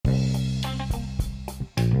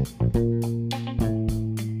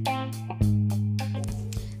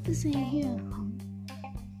This ain't here.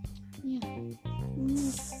 Yeah, we in the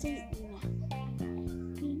state now.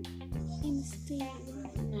 We in the state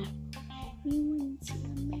right now. We went to the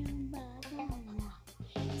mailbox right now.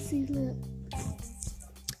 See, look.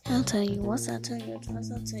 I'll tell you once, I'll tell you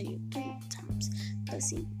twice, I'll tell you 3 times. But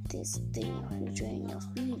see, this thing will drain your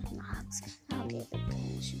feelings. I'll give it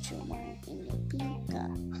cash at your money in your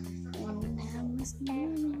pickup. And now Miss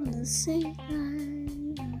Money on the same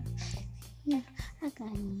line. Yeah, I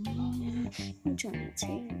got you, man. You trying to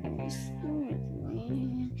take those sports,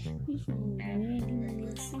 man. You trying to really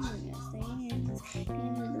get serious things.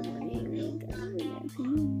 And the money we got with you.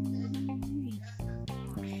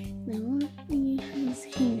 Now, one thing is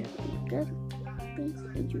here. You gotta think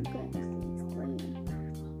that you got things playing.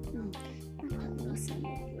 I got me some of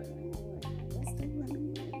it. What's the running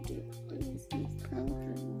man do? This is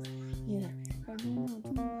confidence. Yeah, I don't know.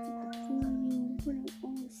 You put it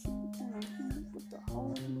on something with the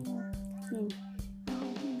whole thing.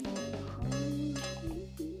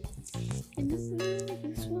 And this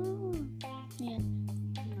is wrong. Yeah,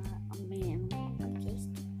 I'm not a man. I'm just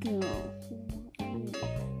a girl.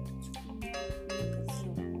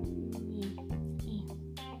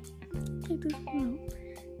 Take this one.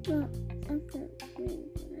 But I got